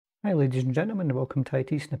Hi ladies and gentlemen, and welcome to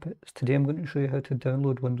ITSnippets. Today I'm going to show you how to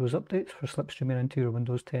download Windows updates for Slipstreaming into your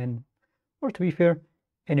Windows 10, or to be fair,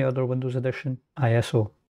 any other Windows edition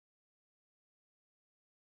ISO.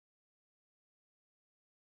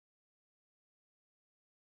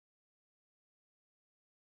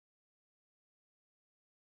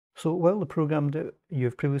 So while the program that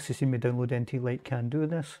you've previously seen me download NT Lite can do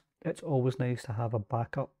this, it's always nice to have a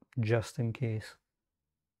backup just in case.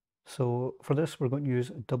 So for this we're going to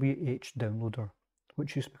use WH Downloader,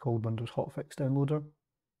 which used to be called Windows Hotfix Downloader.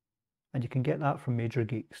 And you can get that from Major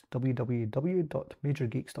Geeks,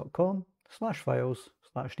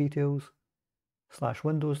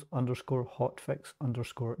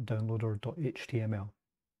 www.majorgeeks.com/files/details/windows_hotfix_downloader.html.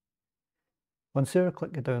 Once there,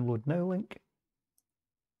 click the Download Now link.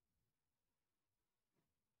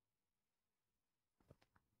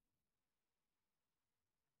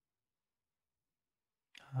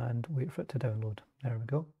 And wait for it to download. There we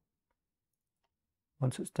go.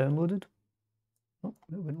 Once it's downloaded, oh,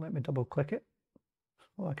 it wouldn't let me double click it,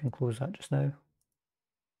 so I can close that just now.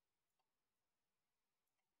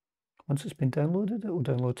 Once it's been downloaded, it will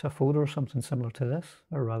download to a folder or something similar to this,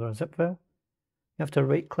 or rather a zip file. You have to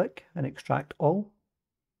right click and extract all.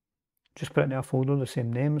 Just put it in a folder the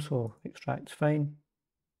same name, so extract's fine.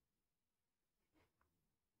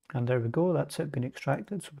 And there we go, that's it been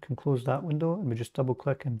extracted, so we can close that window and we just double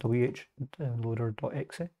click in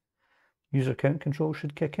whdownloader.exe. User account control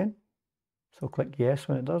should kick in, so click yes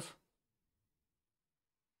when it does.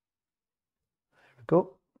 There we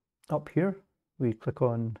go. Up here we click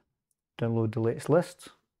on download the latest lists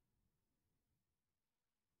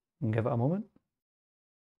and give it a moment.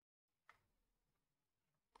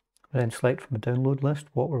 We then select from the download list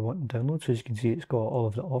what we're wanting to download. So as you can see, it's got all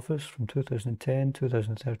of the Office from 2010,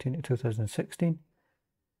 2013 to 2016,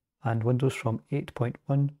 and Windows from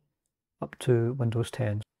 8.1 up to Windows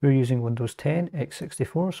 10. We're using Windows 10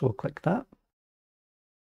 x64, so we'll click that.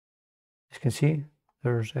 As you can see,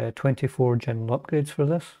 there's 24 general upgrades for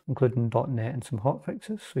this, including .NET and some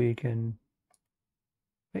hotfixes. So you can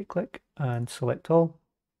right click and select all,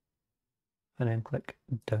 and then click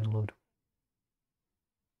download.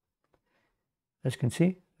 As you can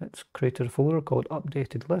see, it's created a folder called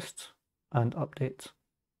Updated Lists and Updates,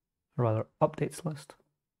 or rather Updates List.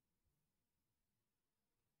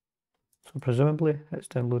 So presumably it's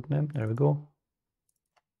downloading them. There we go.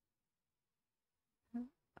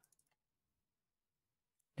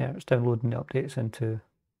 Yeah, it's downloading the updates into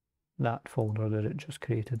that folder that it just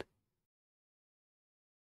created.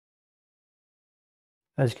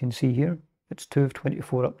 As you can see here, it's 2 of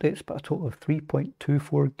 24 updates, but a total of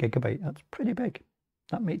 3.24 gigabyte. That's pretty big.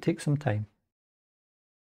 That might take some time.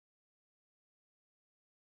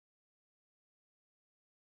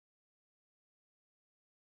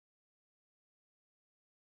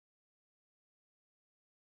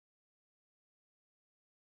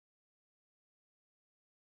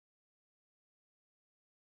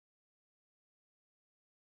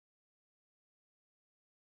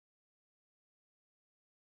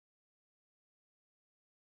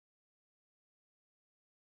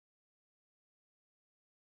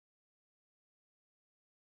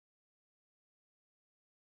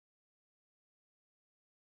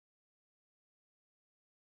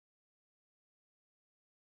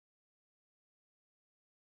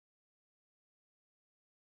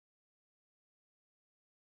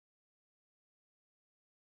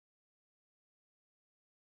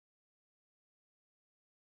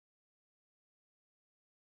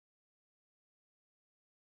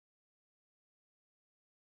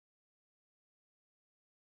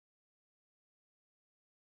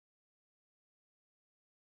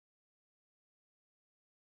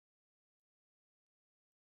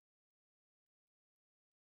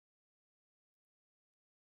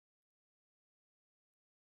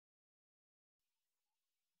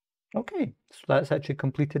 Okay, so that's actually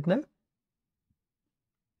completed now.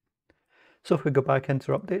 So if we go back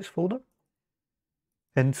into our updates folder,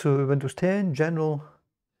 into Windows 10, General,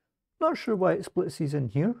 not sure why it splits these in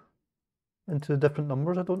here into different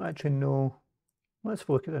numbers. I don't actually know. Let's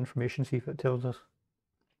look at the information, see if it tells us.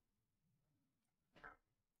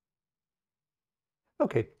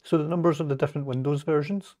 Okay, so the numbers are the different Windows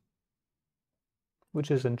versions, which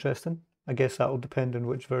is interesting. I guess that will depend on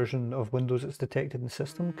which version of Windows it's detected in the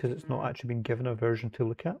system, because it's not actually been given a version to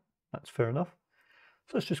look at. That's fair enough.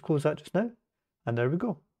 So let's just close that just now, and there we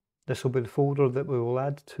go. This will be the folder that we will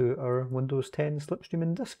add to our Windows 10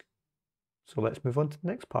 Slipstreaming disk. So let's move on to the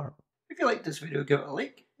next part. If you liked this video, give it a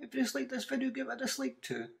like. If you disliked this video, give it a dislike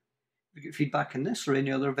too. If you get feedback on this or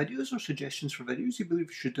any other videos or suggestions for videos you believe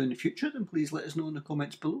we should do in the future, then please let us know in the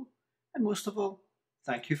comments below. And most of all,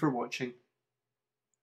 Thank you for watching.